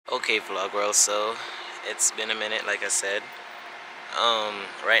Okay, Vlog World, so it's been a minute, like I said.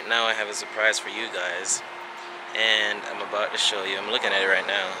 Right now I have a surprise for you guys, and I'm about to show you. I'm looking at it right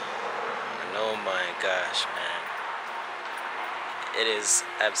now, and oh my gosh, man. It is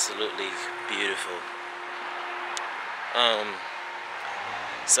absolutely beautiful. Um,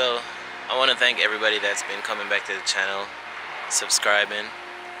 so I want to thank everybody that's been coming back to the channel, subscribing.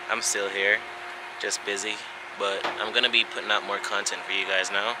 I'm still here, just busy, but I'm gonna be putting out more content for you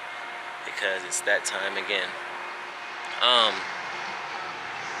guys now because it's that time again.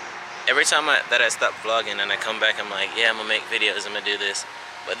 Every time that I stop vlogging and I come back, I'm like, yeah, I'm gonna make videos, I'm gonna do this,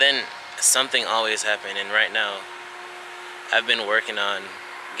 but then something always happens. And right now I've been working on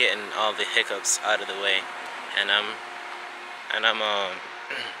getting all the hiccups out of the way, and I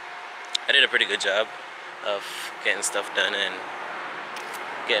did a pretty good job of getting stuff done and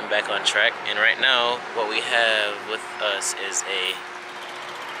getting back on track. And right now what we have with us is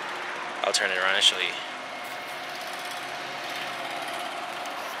I'll turn it around and show you.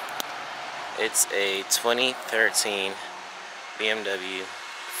 It's a 2013 BMW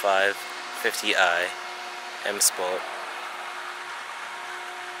 550i M Sport.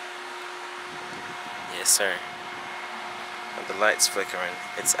 Yes, sir. And the light's flickering.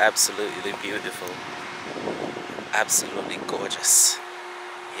 It's absolutely beautiful. Absolutely gorgeous.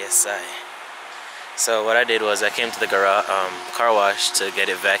 Yes, So what I did was I came to the car wash to get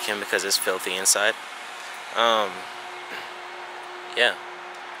it vacuumed because it's filthy inside. Yeah.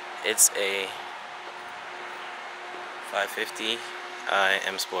 It's a 550i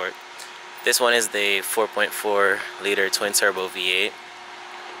M Sport. This one is the 4.4 liter twin turbo V8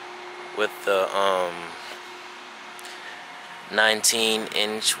 with the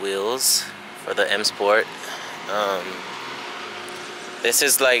 19-inch wheels for the M Sport. This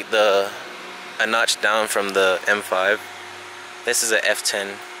is like a notch down from the M5. This is a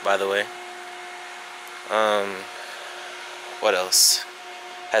F10, by the way. What else?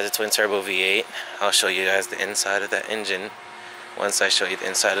 Has a twin turbo V8. I'll show you guys the inside of that engine once I show you the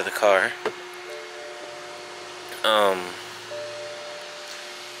inside of the car.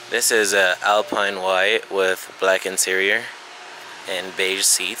 This is a Alpine white with black interior and beige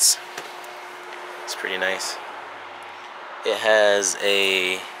seats. It's pretty nice. It has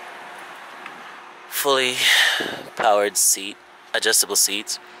a fully powered seat, adjustable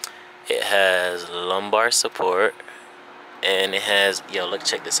seats. It has lumbar support. And it has, yo, look,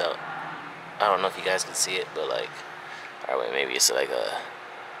 check this out. I don't know if you guys can see it, but like, alright, wait, maybe it's like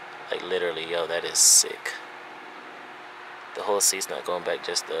literally, yo, that is sick. The whole seat's not going back,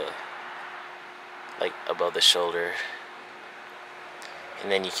 just like above the shoulder.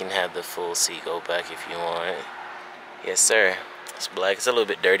 And then you can have the full seat go back if you want. Yes, sir. It's black. It's a little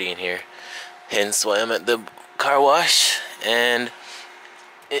bit dirty in here. Hence why I'm at the car wash. And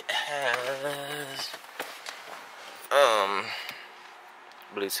it has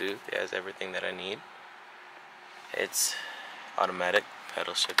Bluetooth. It has everything that I need. It's automatic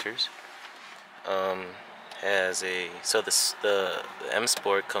pedal shifters. Has the M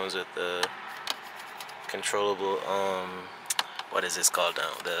Sport comes with the controllable what is this called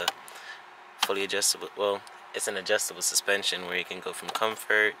now? The fully adjustable, well, it's an adjustable suspension where you can go from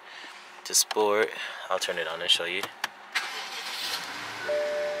comfort to sport. I'll turn it on and show you.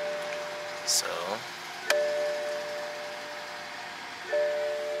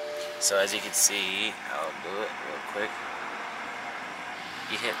 So as you can see, I'll do it real quick.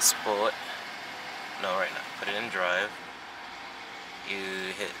 You hit sport. No, right now. Put it in drive.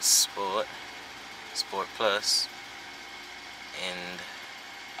 You hit sport, sport plus, and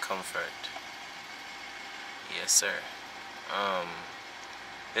comfort. Yes, sir.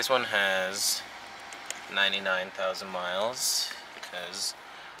 This one has 99,000 miles because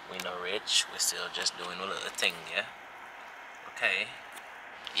we know rich. We're still just doing a little thing, yeah. Okay.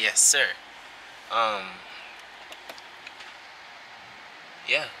 Yes, sir.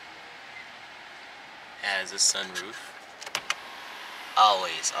 Yeah. Has a sunroof.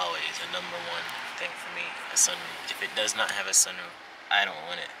 Always a number one thing for me, a sunroof. If it does not have a sunroof, I don't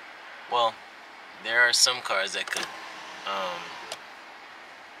want it. Well, there are some cars that could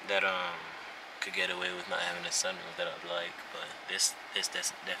get away with not having a sunroof that I'd like, but this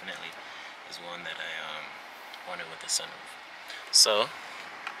definitely is one that I wanted with a sunroof. So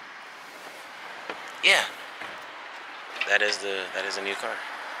yeah, that is a new car.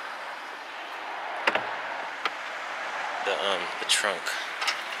 The trunk.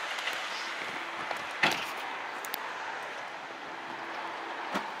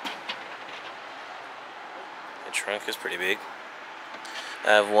 The trunk is pretty big. I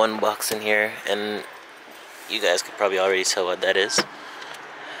have one box in here, and you guys could probably already tell what that is.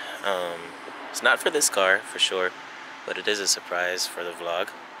 It's not for this car for sure, but it is a surprise for the vlog.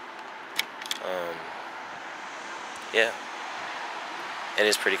 Yeah, it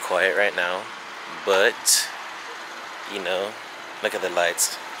is pretty quiet right now, but you know, look at the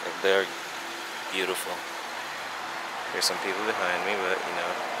lights. They're beautiful. There's some people behind me, but you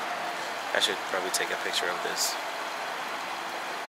know, I should probably take a picture of this.